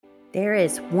There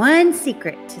is one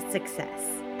secret to success,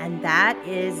 and that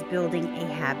is building a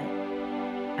habit.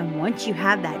 And once you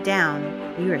have that down,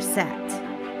 you are set.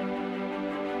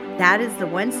 That is the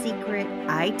one secret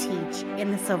I teach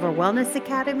in the Silver Wellness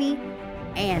Academy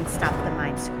and Stop the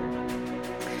Mind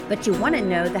Screw. But you want to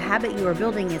know the habit you are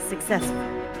building is successful,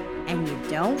 and you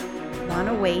don't want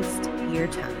to waste your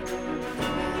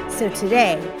time. So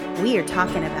today, we are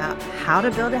talking about how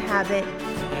to build a habit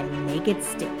and make it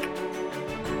stick.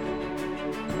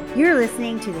 You're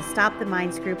listening to the Stop the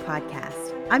Mind Screw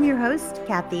podcast. I'm your host,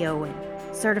 Kathy Owen,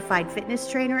 certified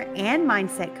fitness trainer and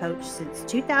mindset coach since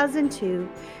 2002,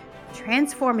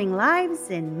 transforming lives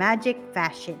in magic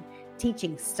fashion,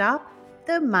 teaching Stop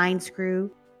the Mind Screw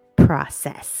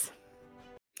process.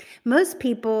 Most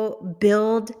people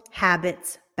build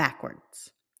habits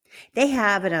backwards. They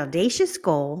have an audacious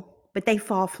goal, but they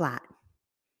fall flat.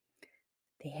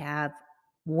 They have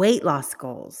weight loss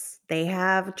goals. They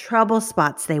have trouble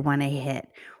spots they want to hit,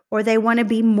 or they want to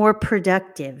be more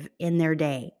productive in their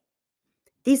day.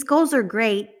 These goals are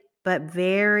great, but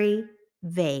very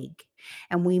vague.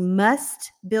 And we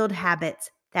must build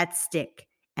habits that stick.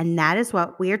 And that is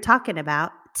what we are talking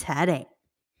about today.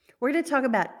 We're going to talk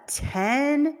about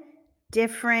 10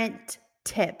 different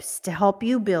tips to help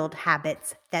you build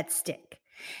habits that stick.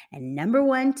 And number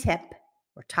one tip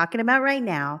we're talking about right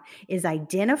now is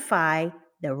identify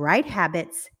the right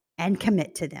habits and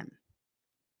commit to them.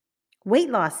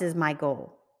 Weight loss is my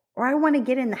goal, or I want to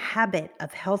get in the habit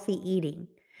of healthy eating.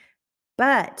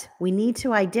 But we need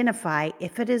to identify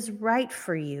if it is right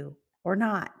for you or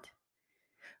not.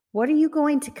 What are you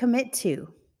going to commit to?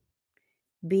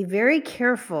 Be very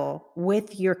careful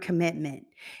with your commitment.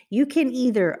 You can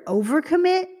either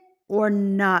overcommit or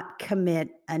not commit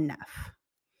enough.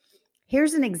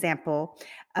 Here's an example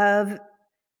of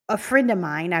a friend of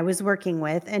mine I was working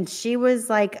with, and she was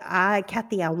like,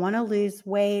 Kathy, I want to lose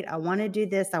weight. I want to do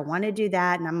this. I want to do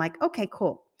that. And I'm like, okay,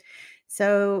 cool.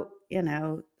 So,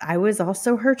 I was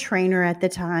also her trainer at the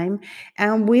time,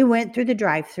 and we went through the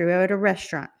drive-thru at a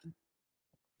restaurant,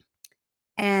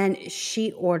 and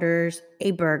she orders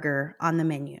a burger on the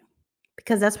menu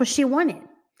because that's what she wanted.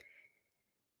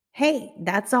 Hey,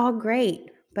 that's all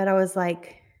great. But I was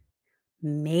like,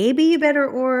 maybe you better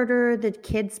order the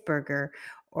kids' burger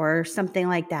or something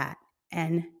like that.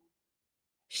 And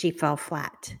she fell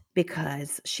flat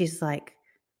because she's like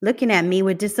looking at me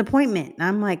with disappointment. And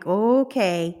I'm like,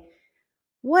 okay.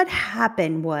 What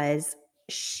happened was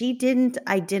she didn't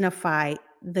identify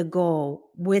the goal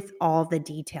with all the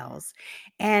details,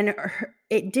 and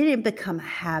it didn't become a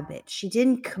habit. She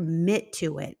didn't commit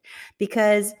to it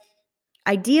because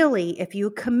ideally, if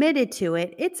you committed to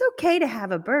it, it's okay to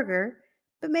have a burger,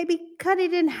 but maybe cut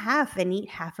it in half and eat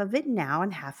half of it now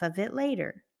and half of it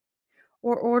later,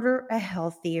 or order a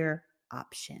healthier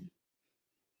option.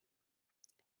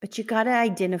 But you got to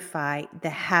identify the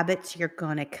habits you're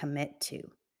going to commit to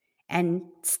and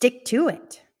stick to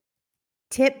it.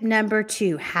 Tip number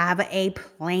 2, have a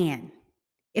plan.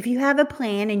 If you have a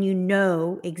plan and you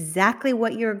know exactly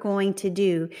what you're going to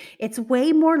do, it's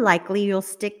way more likely you'll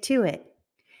stick to it.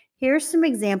 Here's some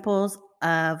examples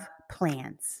of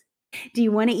plans. Do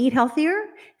you want to eat healthier?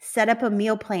 Set up a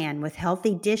meal plan with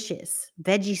healthy dishes,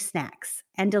 veggie snacks,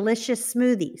 and delicious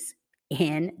smoothies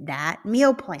in that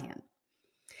meal plan.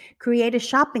 Create a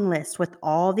shopping list with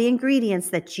all the ingredients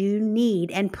that you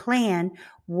need and plan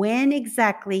when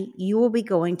exactly you will be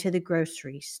going to the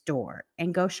grocery store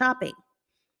and go shopping.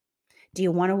 Do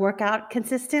you want to work out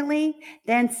consistently?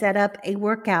 Then set up a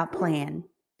workout plan.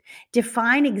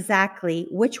 Define exactly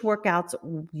which workouts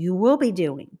you will be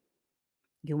doing.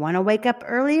 You want to wake up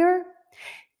earlier?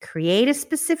 Create a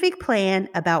specific plan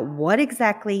about what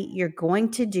exactly you're going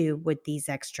to do with these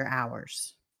extra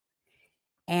hours.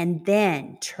 And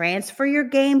then transfer your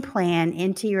game plan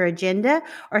into your agenda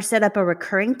or set up a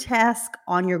recurring task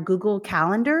on your Google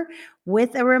Calendar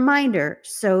with a reminder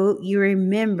so you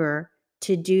remember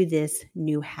to do this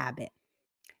new habit.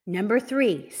 Number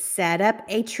 3, set up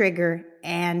a trigger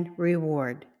and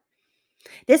reward.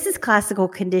 This is classical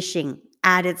conditioning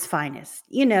at its finest.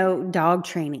 Dog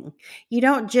training. You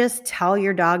don't just tell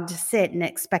your dog to sit and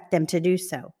expect them to do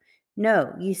so.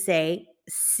 No, you say,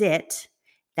 sit.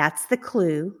 That's the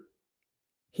clue.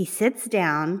 He sits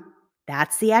down.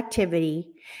 That's the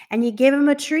activity. And you give him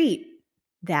a treat.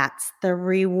 That's the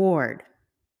reward.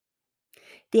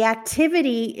 The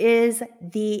activity is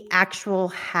the actual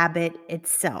habit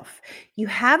itself. You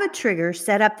have a trigger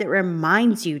set up that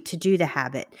reminds you to do the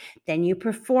habit. Then you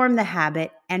perform the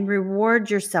habit and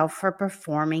reward yourself for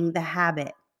performing the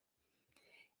habit.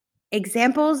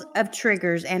 Examples of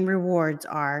triggers and rewards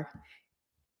are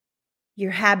Your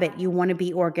habit, you want to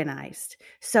be organized.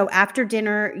 So after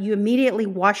dinner, you immediately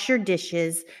wash your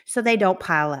dishes so they don't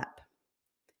pile up.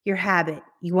 Your habit,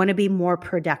 you want to be more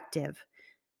productive.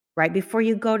 Right before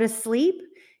you go to sleep,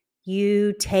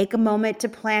 you take a moment to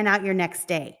plan out your next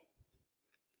day.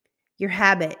 Your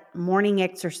habit, morning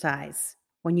exercise.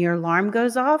 When your alarm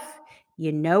goes off,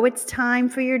 you know it's time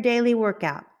for your daily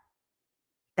workout.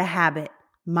 The habit,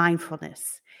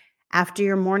 mindfulness. After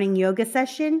your morning yoga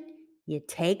session, you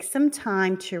take some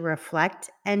time to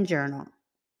reflect and journal.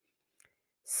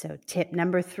 So, tip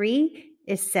number 3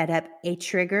 is set up a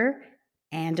trigger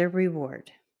and a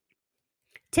reward.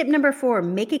 Tip number 4,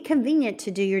 make it convenient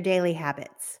to do your daily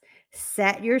habits.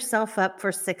 Set yourself up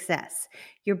for success.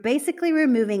 You're basically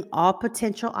removing all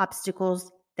potential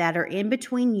obstacles that are in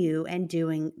between you and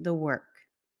doing the work.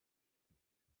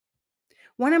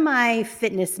 One of my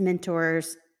fitness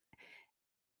mentors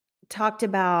talked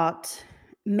about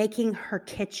making her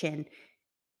kitchen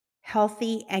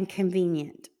healthy and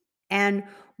convenient. And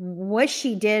what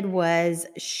she did was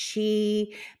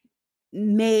she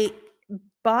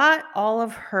bought all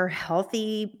of her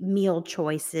healthy meal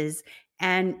choices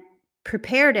and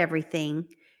prepared everything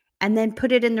and then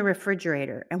put it in the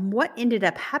refrigerator. And what ended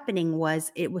up happening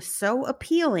was it was so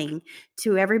appealing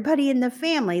to everybody in the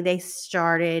family, they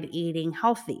started eating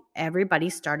healthy.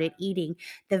 Everybody started eating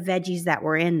the veggies that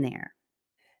were in there.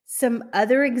 Some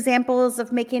other examples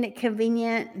of making it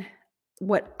convenient.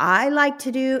 What I like to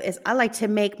do is I like to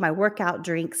make my workout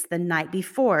drinks the night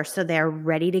before so they're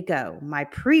ready to go. My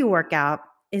pre-workout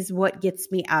is what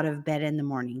gets me out of bed in the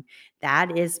morning.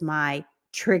 That is my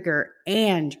trigger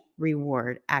and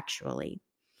reward, actually.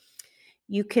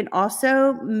 You can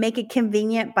also make it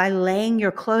convenient by laying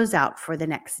your clothes out for the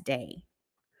next day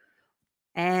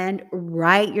and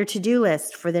write your to-do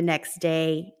list for the next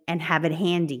day and have it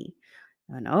handy.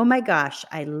 And oh my gosh,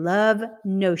 I love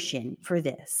Notion for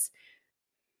this.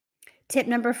 Tip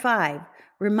number 5,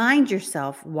 remind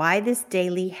yourself why this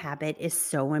daily habit is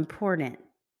so important.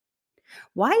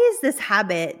 Why is this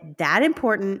habit that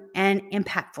important and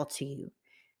impactful to you?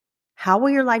 How will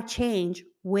your life change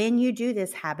when you do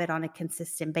this habit on a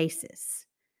consistent basis?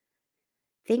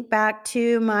 Think back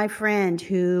to my friend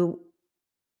who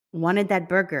wanted that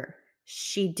burger.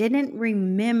 She didn't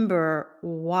remember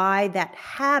why that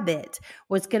habit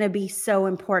was going to be so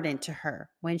important to her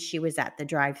when she was at the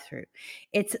drive-thru.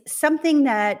 It's something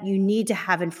that you need to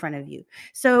have in front of you.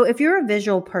 So if you're a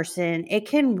visual person, it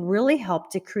can really help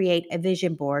to create a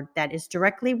vision board that is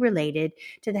directly related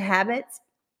to the habits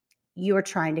you're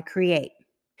trying to create.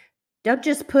 Don't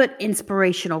just put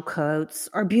inspirational quotes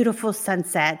or beautiful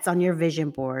sunsets on your vision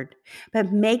board,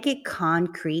 but make it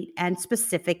concrete and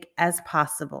specific as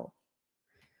possible.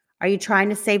 Are you trying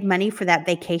to save money for that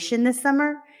vacation this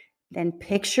summer? Then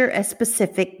picture a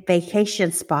specific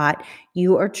vacation spot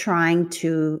you are trying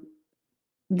to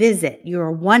visit,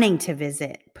 you're wanting to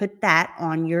visit. Put that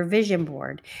on your vision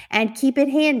board and keep it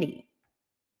handy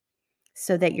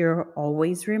so that you're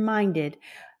always reminded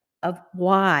of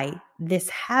why this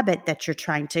habit that you're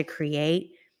trying to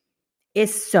create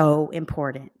is so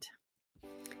important.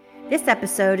 This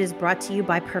episode is brought to you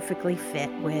by Perfectly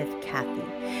Fit with Kathy.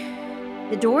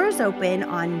 The doors open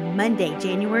on Monday,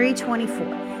 January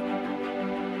 24th,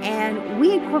 and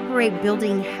we incorporate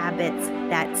building habits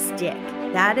that stick.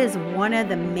 That is one of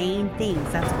the main things.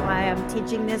 That's why I'm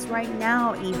teaching this right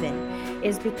now even,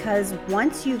 is because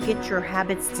once you get your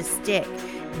habits to stick,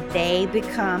 they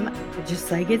become,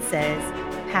 just like it says,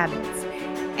 habits.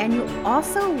 And you'll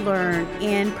also learn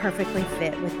in Perfectly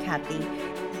Fit with Kathy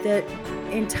the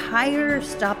entire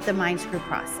Stop the Mind Screw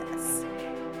process,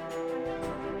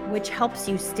 which helps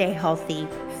you stay healthy,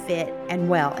 fit, and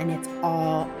well, and it's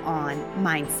all on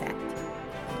mindset.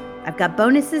 I've got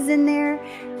bonuses in there,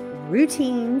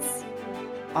 routines,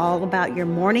 all about your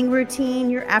morning routine,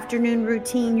 your afternoon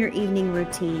routine, your evening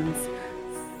routines,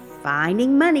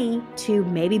 finding money to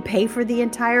maybe pay for the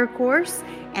entire course,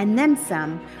 and then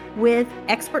some, with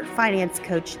expert finance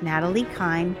coach Natalie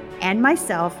Kime and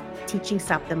myself teaching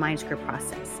Stop the Mind Screw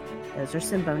process. Those are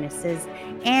some bonuses.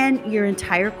 And your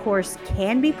entire course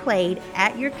can be played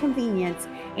at your convenience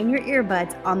in your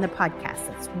earbuds on the podcast.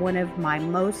 That's one of my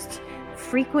most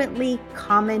frequently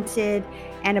commented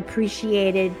and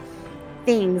appreciated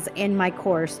things in my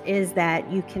course, is that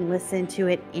you can listen to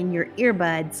it in your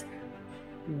earbuds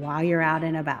while you're out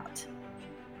and about.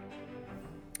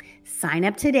 Sign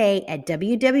up today at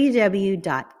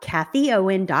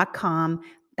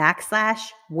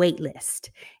www.kathyowen.com/waitlist.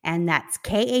 And that's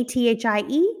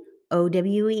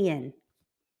KATHIEOWEN.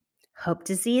 Hope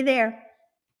to see you there.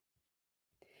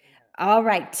 All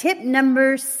right. Tip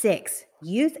number 6,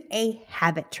 use a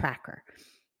habit tracker.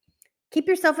 Keep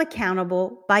yourself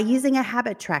accountable by using a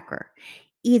habit tracker.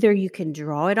 Either you can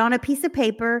draw it on a piece of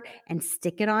paper and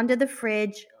stick it onto the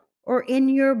fridge or in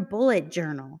your bullet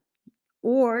journal,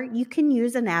 or you can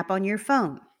use an app on your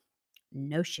phone.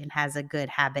 Notion has a good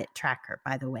habit tracker,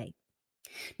 by the way.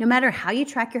 No matter how you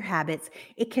track your habits,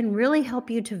 it can really help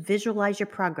you to visualize your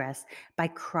progress by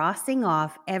crossing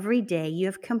off every day you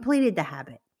have completed the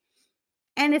habit.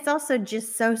 And it's also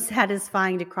just so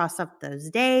satisfying to cross off those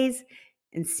days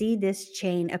and see this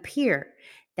chain appear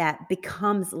that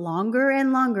becomes longer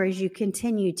and longer as you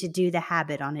continue to do the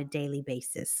habit on a daily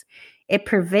basis. It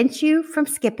prevents you from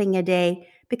skipping a day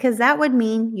because that would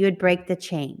mean you would break the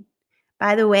chain.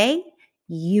 By the way,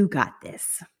 you got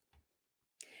this.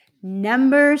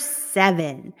 Number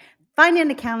 7, find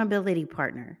an accountability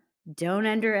partner. Don't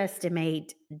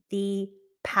underestimate the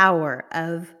power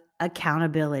of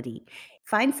accountability.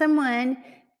 Find someone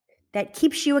that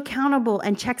keeps you accountable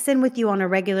and checks in with you on a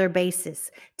regular basis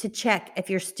to check if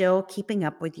you're still keeping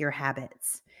up with your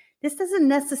habits. This doesn't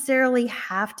necessarily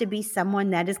have to be someone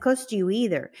that is close to you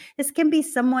either. This can be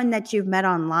someone that you've met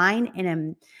online in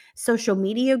a social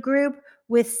media group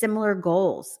with similar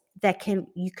goals that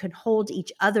you can hold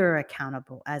each other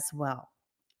accountable as well.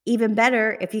 Even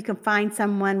better, if you can find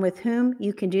someone with whom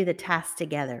you can do the task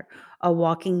together. A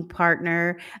walking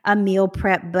partner, a meal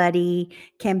prep buddy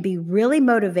can be really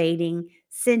motivating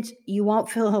since you won't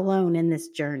feel alone in this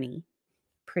journey.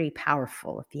 Pretty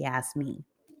powerful, if you ask me.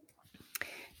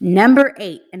 Number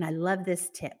 8, and I love this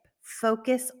tip,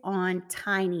 focus on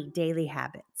tiny daily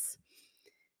habits.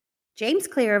 James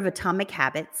Clear of Atomic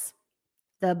Habits,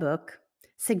 the book,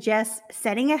 suggests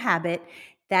setting a habit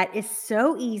that is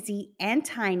so easy and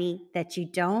tiny that you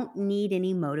don't need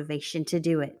any motivation to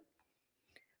do it.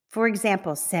 For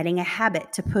example, setting a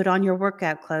habit to put on your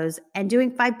workout clothes and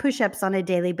doing 5 push-ups on a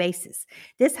daily basis.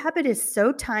 This habit is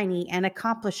so tiny and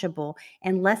accomplishable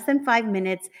in less than 5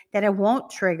 minutes that it won't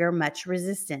trigger much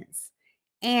resistance.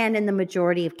 And in the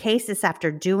majority of cases, after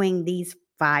doing these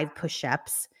 5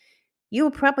 push-ups, you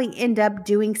will probably end up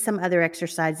doing some other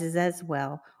exercises as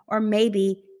well, or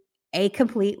maybe a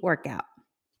complete workout.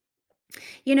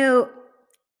 You know,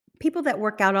 people that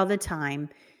work out all the time,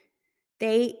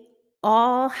 they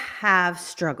all have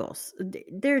struggles.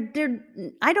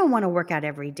 I don't want to work out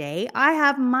every day. I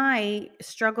have my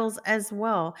struggles as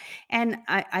well. And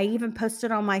I even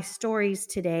posted on my stories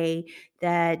today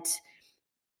that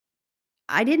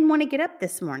I didn't want to get up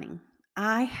this morning.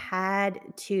 I had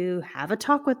to have a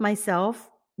talk with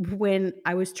myself when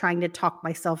I was trying to talk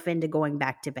myself into going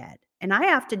back to bed. And I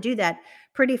have to do that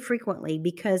pretty frequently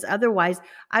because otherwise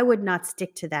I would not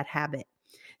stick to that habit.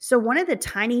 So, one of the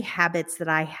tiny habits that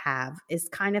I have is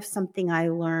kind of something I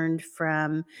learned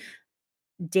from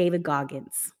David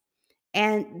Goggins.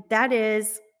 And that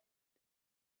is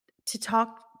to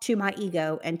talk to my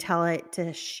ego and tell it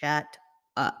to shut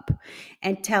up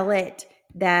and tell it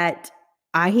that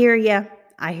I hear you.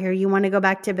 I hear you want to go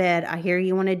back to bed. I hear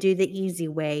you want to do the easy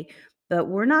way, but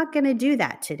we're not going to do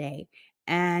that today.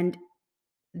 And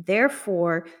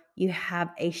therefore, you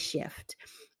have a shift.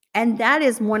 And that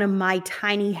is one of my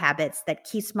tiny habits that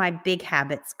keeps my big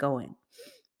habits going.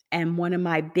 And one of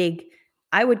my big,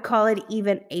 I would call it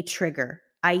even a trigger.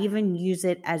 I even use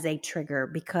it as a trigger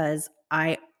because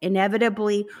I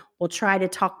inevitably will try to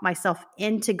talk myself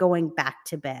into going back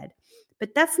to bed.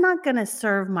 But that's not going to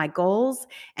serve my goals.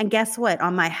 And guess what?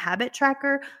 On my habit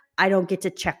tracker, I don't get to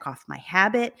check off my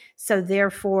habit. So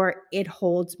therefore, it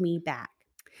holds me back.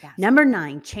 Yes. Number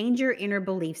 9, change your inner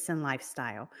beliefs and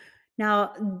lifestyle.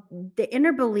 Now, the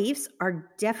inner beliefs are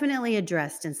definitely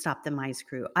addressed in Stop the Mind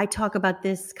Screw. I talk about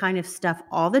this kind of stuff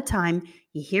all the time.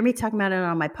 You hear me talking about it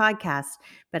on my podcast,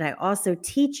 but I also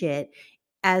teach it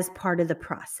as part of the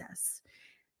process.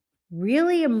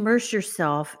 Really immerse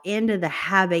yourself into the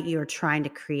habit you're trying to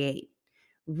create.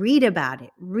 Read about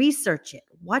it, research it,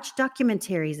 watch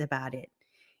documentaries about it.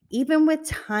 Even with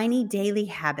tiny daily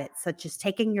habits, such as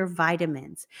taking your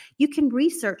vitamins, you can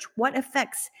research what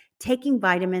effects taking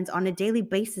vitamins on a daily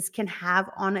basis can have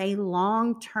on a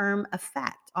long-term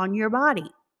effect on your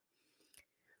body.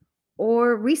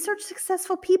 Or research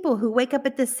successful people who wake up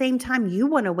at the same time you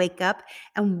want to wake up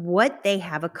and what they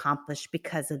have accomplished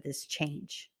because of this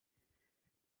change.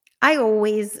 I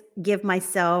always give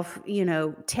myself,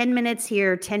 10 minutes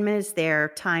here, 10 minutes there,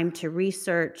 time to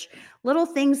research little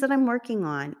things that I'm working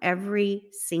on every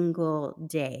single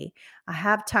day. I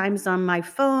have times on my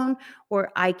phone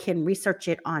where I can research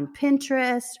it on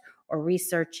Pinterest or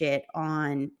research it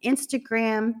on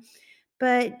Instagram,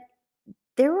 but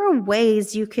there are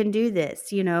ways you can do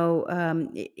this,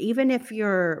 even if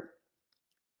you're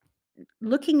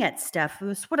looking at stuff.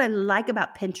 That's what I like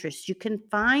about Pinterest. You can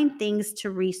find things to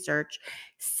research,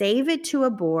 save it to a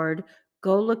board,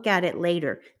 go look at it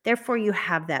later. Therefore, you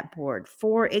have that board.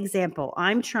 For example,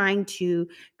 I'm trying to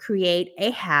create a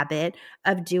habit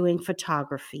of doing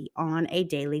photography on a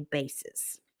daily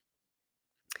basis.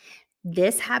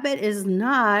 This habit is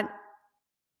not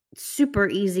super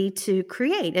easy to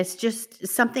create. It's just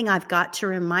something I've got to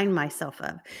remind myself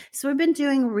of. So I've been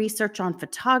doing research on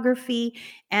photography,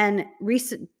 and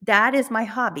that is my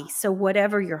hobby. So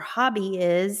whatever your hobby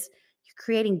is, you're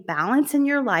creating balance in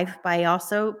your life by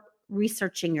also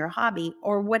researching your hobby,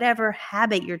 or whatever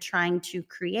habit you're trying to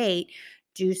create.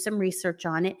 Do some research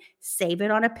on it, save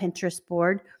it on a Pinterest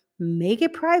board, make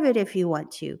it private if you want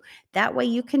to. That way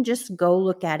you can just go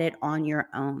look at it on your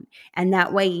own. And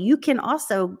that way you can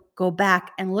also go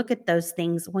back and look at those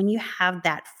things when you have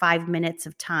that 5 minutes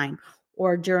of time,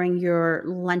 or during your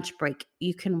lunch break.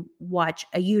 You can watch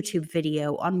a YouTube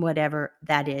video on whatever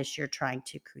that is you're trying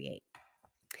to create.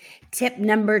 Tip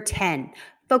number 10,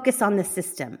 focus on the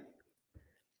system.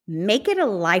 Make it a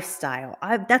lifestyle.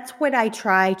 That's what I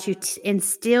try to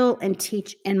instill and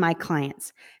teach in my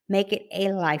clients. Make it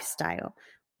a lifestyle.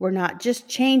 We're not just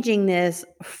changing this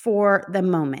for the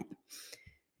moment.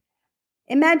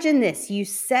 Imagine this. You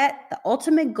set the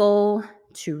ultimate goal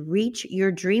to reach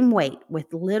your dream weight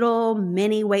with little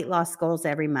mini weight loss goals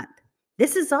every month.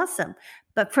 This is awesome.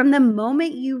 But from the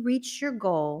moment you reach your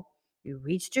goal, you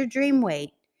reached your dream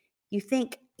weight, you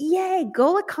think, yay,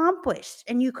 goal accomplished,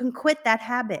 and you can quit that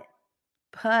habit.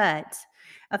 But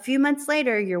a few months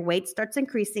later, your weight starts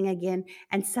increasing again,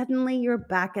 and suddenly you're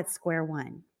back at square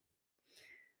one.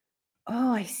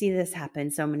 Oh, I see this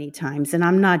happen so many times. And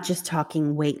I'm not just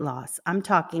talking weight loss. I'm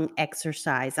talking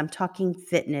exercise. I'm talking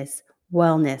fitness,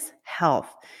 wellness,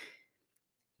 health.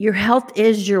 Your health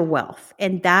is your wealth.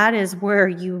 And that is where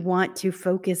you want to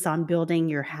focus on building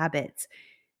your habits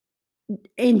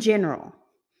in general.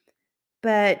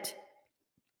 But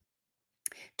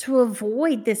to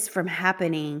avoid this from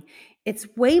happening, it's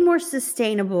way more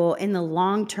sustainable in the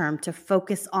long term to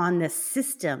focus on the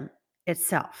system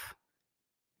itself.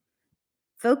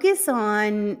 Focus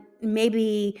on,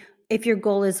 maybe if your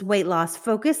goal is weight loss,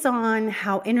 focus on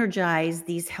how energized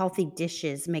these healthy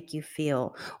dishes make you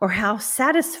feel, or how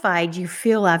satisfied you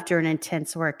feel after an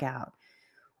intense workout.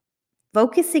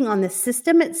 Focusing on the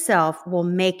system itself will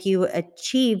make you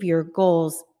achieve your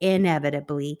goals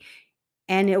inevitably,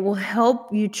 and it will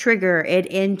help you trigger it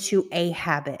into a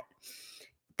habit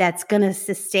that's going to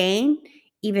sustain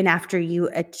even after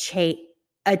you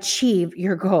achieve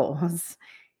your goals.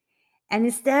 And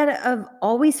instead of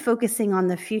always focusing on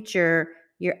the future,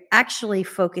 you're actually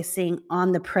focusing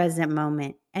on the present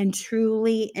moment and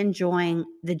truly enjoying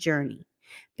the journey.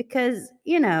 Because,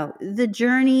 the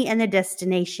journey and the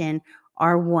destination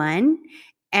are one.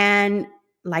 And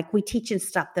like we teach in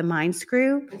Stop the Mind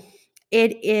Screw,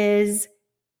 it is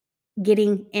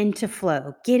getting into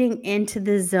flow, getting into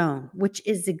the zone, which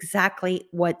is exactly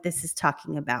what this is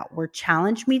talking about, where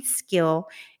challenge meets skill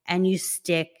and you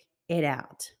stick it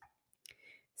out.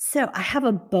 So I have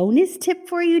a bonus tip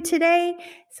for you today.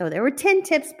 So there were 10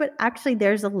 tips, but actually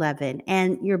there's 11.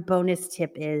 And your bonus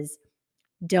tip is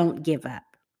don't give up.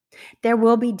 There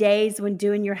will be days when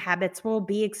doing your habits will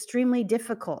be extremely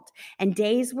difficult, and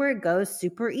days where it goes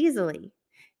super easily.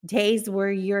 Days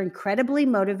where you're incredibly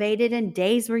motivated, and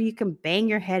days where you can bang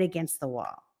your head against the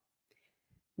wall.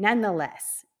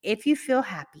 Nonetheless, if you feel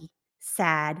happy,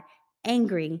 sad,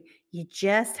 angry, you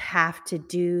just have to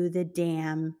do the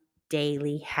damn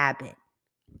daily habit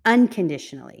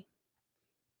unconditionally.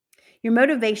 Your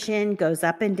motivation goes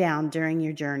up and down during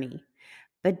your journey,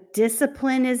 but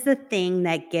discipline is the thing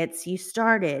that gets you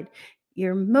started.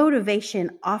 Your motivation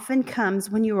often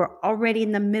comes when you are already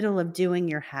in the middle of doing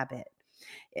your habit.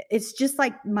 It's just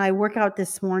like my workout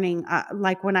this morning,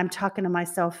 like when I'm talking to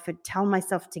myself, telling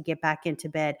myself to get back into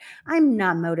bed. I'm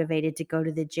not motivated to go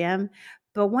to the gym,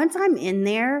 but once I'm in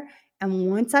there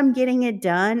and once I'm getting it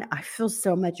done, I feel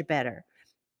so much better.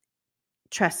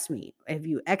 Trust me, if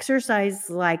you exercise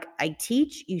like I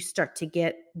teach, you start to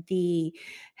get the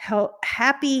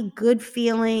happy, good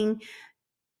feeling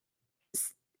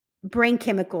brain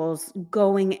chemicals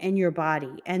going in your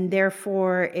body. And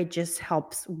therefore, it just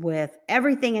helps with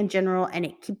everything in general, and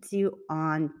it keeps you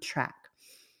on track.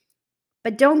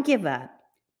 But don't give up.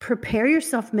 Prepare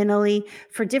yourself mentally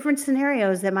for different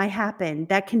scenarios that might happen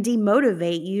that can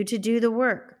demotivate you to do the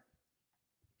work.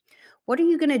 What are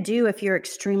you going to do if you're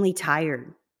extremely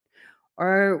tired?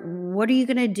 Or what are you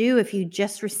going to do if you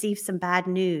just received some bad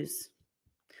news?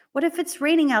 What if it's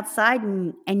raining outside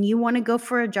and you want to go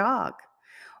for a jog?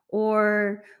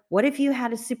 Or what if you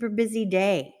had a super busy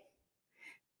day?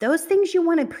 Those things you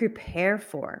want to prepare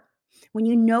for. When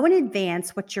you know in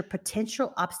advance what your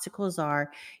potential obstacles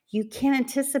are, you can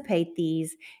anticipate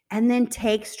these and then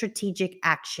take strategic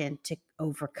action to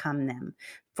overcome them.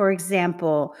 For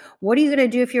example, what are you going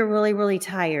to do if you're really, really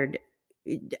tired?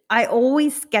 I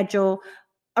always schedule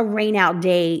a rain out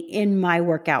day in my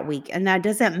workout week. And that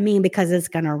doesn't mean because it's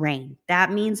going to rain.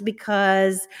 That means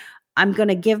because I'm going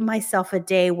to give myself a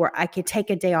day where I can take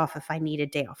a day off if I need a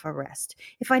day off of rest.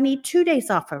 If I need 2 days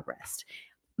off of rest.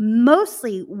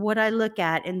 Mostly what I look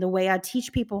at and the way I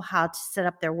teach people how to set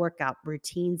up their workout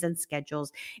routines and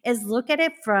schedules is look at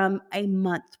it from a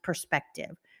month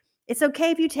perspective. It's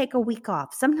okay if you take a week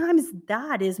off. Sometimes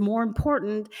that is more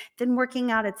important than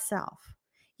working out itself.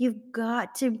 You've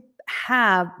got to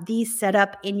have these set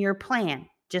up in your plan,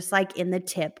 just like in the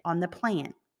tip on the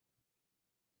plan.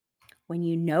 When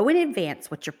you know in advance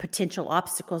what your potential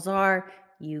obstacles are,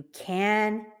 you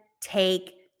can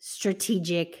take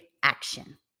strategic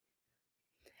action.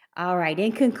 All right,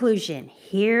 in conclusion,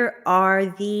 here are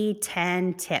the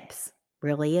 10 tips,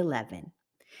 really 11.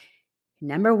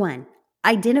 Number 1,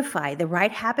 identify the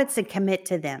right habits and commit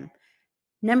to them.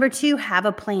 Number 2, have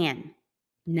a plan.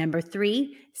 Number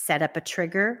 3, set up a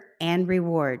trigger and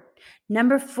reward.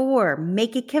 Number 4,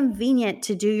 make it convenient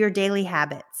to do your daily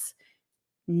habits.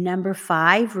 Number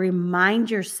 5, remind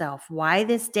yourself why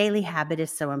this daily habit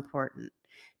is so important.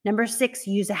 Number 6,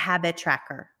 use a habit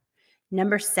tracker.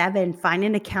 Number 7, find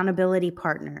an accountability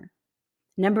partner.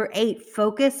 Number 8,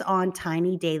 focus on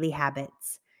tiny daily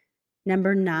habits.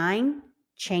 Number 9,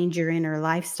 change your inner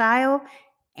lifestyle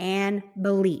and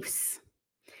beliefs.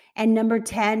 And number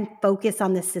 10, focus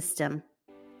on the system.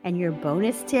 And your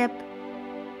bonus tip,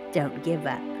 don't give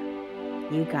up.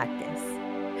 You got this.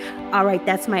 All right,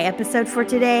 that's my episode for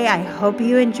today. I hope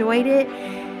you enjoyed it.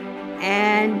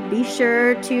 And be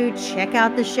sure to check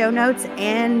out the show notes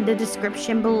and the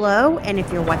description below. And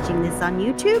if you're watching this on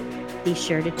YouTube, be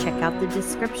sure to check out the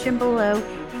description below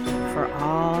for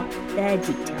all the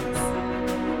details.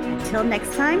 Until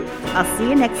next time, I'll see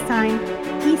you next time.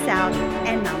 Peace out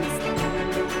and namaste.